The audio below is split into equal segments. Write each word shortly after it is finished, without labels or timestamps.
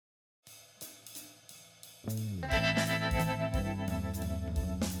Hello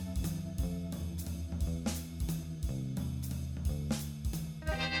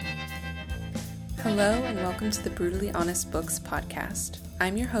and welcome to the Brutally Honest Books podcast.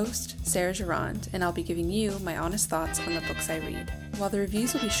 I'm your host, Sarah Gironde, and I'll be giving you my honest thoughts on the books I read. While the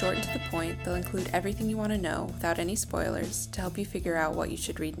reviews will be short and to the point, they'll include everything you want to know without any spoilers to help you figure out what you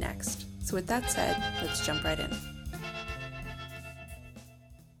should read next. So with that said, let's jump right in.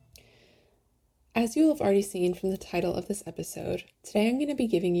 As you will have already seen from the title of this episode, today I'm going to be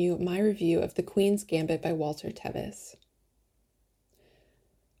giving you my review of The Queen's Gambit by Walter Tevis.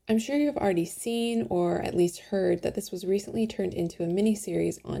 I'm sure you've already seen or at least heard that this was recently turned into a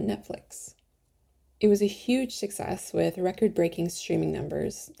miniseries on Netflix. It was a huge success with record-breaking streaming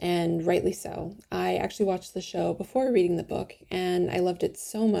numbers, and rightly so. I actually watched the show before reading the book, and I loved it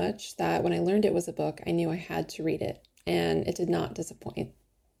so much that when I learned it was a book, I knew I had to read it, and it did not disappoint.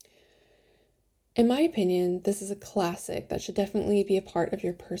 In my opinion, this is a classic that should definitely be a part of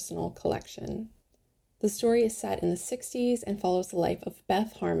your personal collection. The story is set in the 60s and follows the life of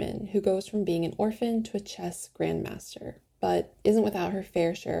Beth Harmon, who goes from being an orphan to a chess grandmaster, but isn't without her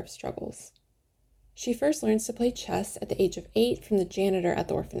fair share of struggles. She first learns to play chess at the age of 8 from the janitor at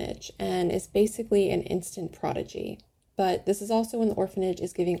the orphanage, and is basically an instant prodigy. But this is also when the orphanage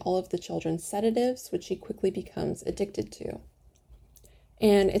is giving all of the children sedatives, which she quickly becomes addicted to.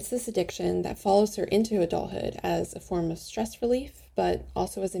 And it's this addiction that follows her into adulthood as a form of stress relief, but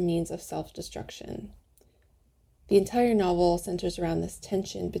also as a means of self-destruction. The entire novel centers around this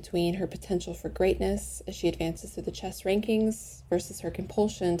tension between her potential for greatness as she advances through the chess rankings versus her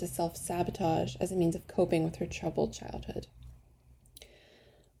compulsion to self-sabotage as a means of coping with her troubled childhood.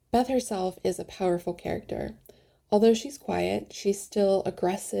 Beth herself is a powerful character. Although she's quiet, she's still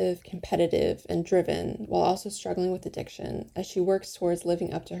aggressive, competitive, and driven, while also struggling with addiction as she works towards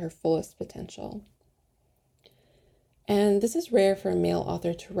living up to her fullest potential. And this is rare for a male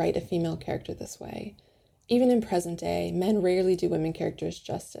author to write a female character this way. Even in present day, men rarely do women characters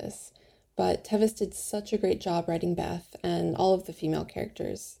justice, but Tevis did such a great job writing Beth and all of the female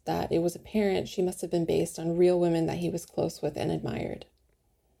characters that it was apparent she must have been based on real women that he was close with and admired.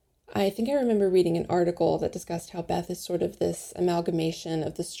 I think I remember reading an article that discussed how Beth is sort of this amalgamation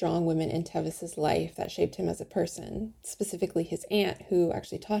of the strong women in Tevis's life that shaped him as a person, specifically his aunt, who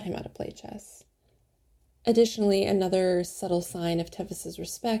actually taught him how to play chess. Additionally, another subtle sign of Tevis's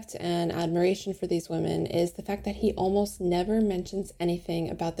respect and admiration for these women is the fact that he almost never mentions anything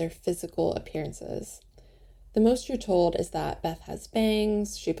about their physical appearances. The most you're told is that Beth has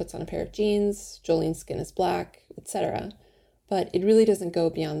bangs, she puts on a pair of jeans, Jolene's skin is black, etc. But it really doesn't go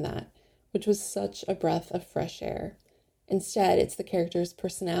beyond that, which was such a breath of fresh air. Instead, it's the characters'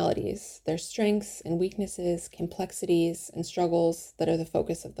 personalities, their strengths and weaknesses, complexities, and struggles that are the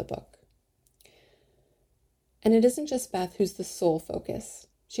focus of the book. And it isn't just Beth who's the sole focus.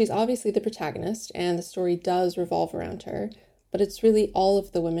 She's obviously the protagonist, and the story does revolve around her, but it's really all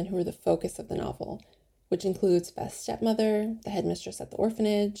of the women who are the focus of the novel, which includes Beth's stepmother, the headmistress at the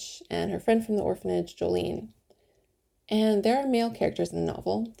orphanage, and her friend from the orphanage, Jolene. And there are male characters in the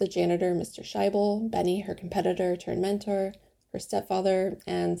novel, the janitor, Mr. Scheibel, Benny, her competitor turned mentor, her stepfather,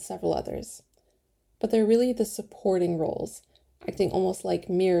 and several others. But they're really the supporting roles, acting almost like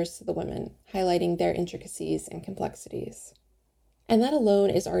mirrors to the women, highlighting their intricacies and complexities. And that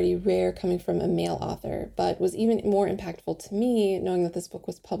alone is already rare coming from a male author, but was even more impactful to me knowing that this book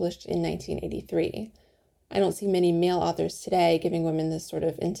was published in 1983. I don't see many male authors today giving women this sort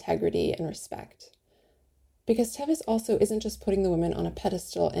of integrity and respect. Because Tevis also isn't just putting the women on a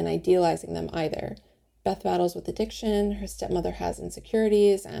pedestal and idealizing them either. Beth battles with addiction, her stepmother has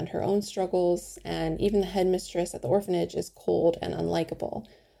insecurities and her own struggles, and even the headmistress at the orphanage is cold and unlikable.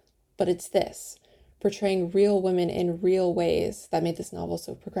 But it's this, portraying real women in real ways, that made this novel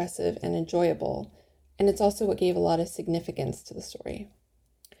so progressive and enjoyable, and it's also what gave a lot of significance to the story.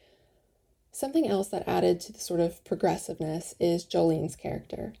 Something else that added to the sort of progressiveness is Jolene's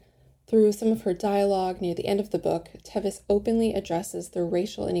character. Through some of her dialogue near the end of the book, Tevis openly addresses the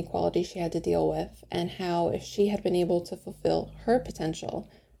racial inequality she had to deal with and how if she had been able to fulfill her potential,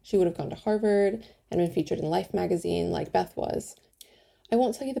 she would have gone to Harvard and been featured in Life magazine like Beth was. I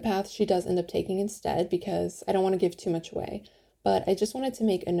won't tell you the path she does end up taking instead because I don't want to give too much away, but I just wanted to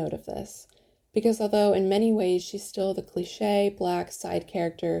make a note of this. Because although in many ways she's still the cliché black side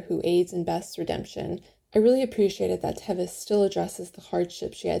character who aids in Beth's redemption, I really appreciated that Tevis still addresses the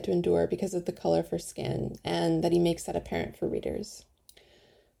hardships she had to endure because of the color of her skin, and that he makes that apparent for readers.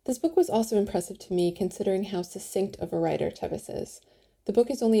 This book was also impressive to me considering how succinct of a writer Tevis is. The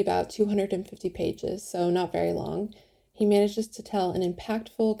book is only about 250 pages, so not very long, He manages to tell an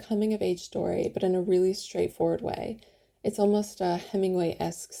impactful coming-of-age story, but in a really straightforward way. It's almost a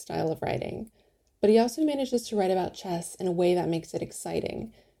Hemingway-esque style of writing. But he also manages to write about chess in a way that makes it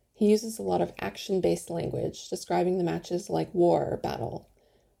exciting. He uses a lot of action-based language, describing the matches like war or battle.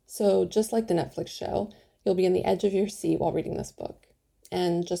 So just like the Netflix show, you'll be on the edge of your seat while reading this book.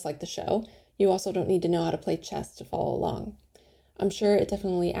 And just like the show, you also don't need to know how to play chess to follow along. I'm sure it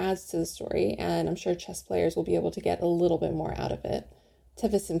definitely adds to the story, and I'm sure chess players will be able to get a little bit more out of it.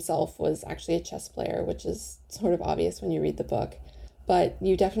 Tevis himself was actually a chess player, which is sort of obvious when you read the book, but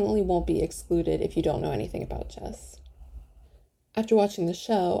you definitely won't be excluded if you don't know anything about chess. After watching the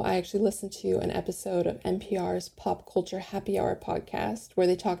show, I actually listened to an episode of NPR's Pop Culture Happy Hour podcast where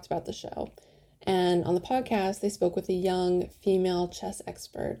they talked about the show. And on the podcast, they spoke with a young female chess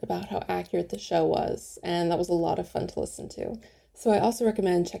expert about how accurate the show was, and that was a lot of fun to listen to. So I also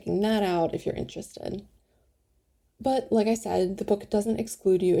recommend checking that out if you're interested. But like I said, the book doesn't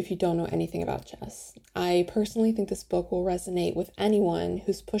exclude you if you don't know anything about chess. I personally think this book will resonate with anyone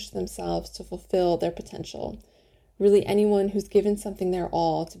who's pushed themselves to fulfill their potential. Really anyone who's given something their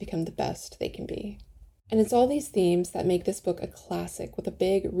all to become the best they can be. And it's all these themes that make this book a classic with a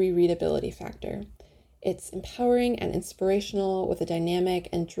big rereadability factor. It's empowering and inspirational with a dynamic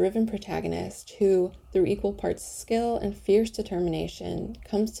and driven protagonist who, through equal parts skill and fierce determination,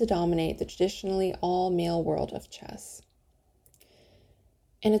 comes to dominate the traditionally all-male world of chess.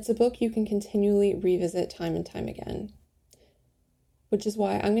 And it's a book you can continually revisit time and time again, which is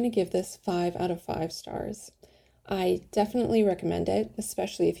why I'm going to give this 5 out of 5 stars. I definitely recommend it,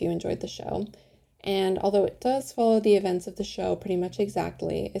 especially if you enjoyed the show. And although it does follow the events of the show pretty much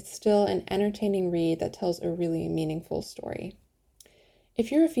exactly, it's still an entertaining read that tells a really meaningful story.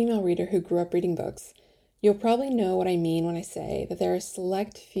 If you're a female reader who grew up reading books, you'll probably know what I mean when I say that there are a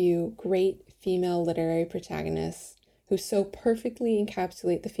select few great female literary protagonists who so perfectly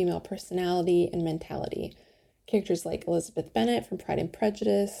encapsulate the female personality and mentality. Characters like Elizabeth Bennet from Pride and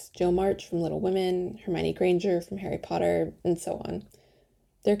Prejudice, Jo March from Little Women, Hermione Granger from Harry Potter, and so on.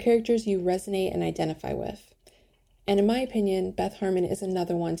 They're characters you resonate and identify with. And in my opinion, Beth Harmon is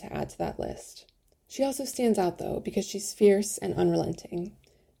another one to add to that list. She also stands out though because she's fierce and unrelenting.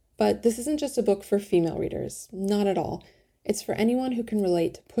 But this isn't just a book for female readers, not at all. It's for anyone who can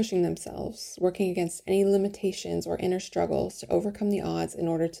relate to pushing themselves, working against any limitations or inner struggles to overcome the odds in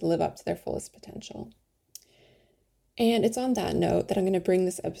order to live up to their fullest potential. And it's on that note that I'm going to bring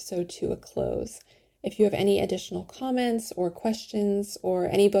this episode to a close. If you have any additional comments or questions or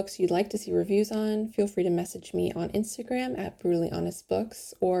any books you'd like to see reviews on, feel free to message me on Instagram at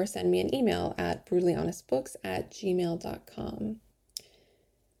brutallyhonestbooks or send me an email at brutallyhonestbooks@gmail.com.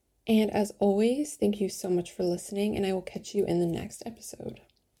 And as always, thank you so much for listening, and I will catch you in the next episode.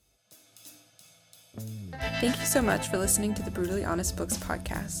 Thank you so much for listening to the Brutally Honest Books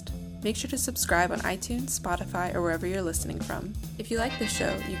podcast. Make sure to subscribe on iTunes, Spotify, or wherever you're listening from. If you like this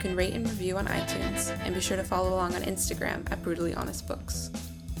show, you can rate and review on iTunes, and be sure to follow along on Instagram at Brutally Honest Books.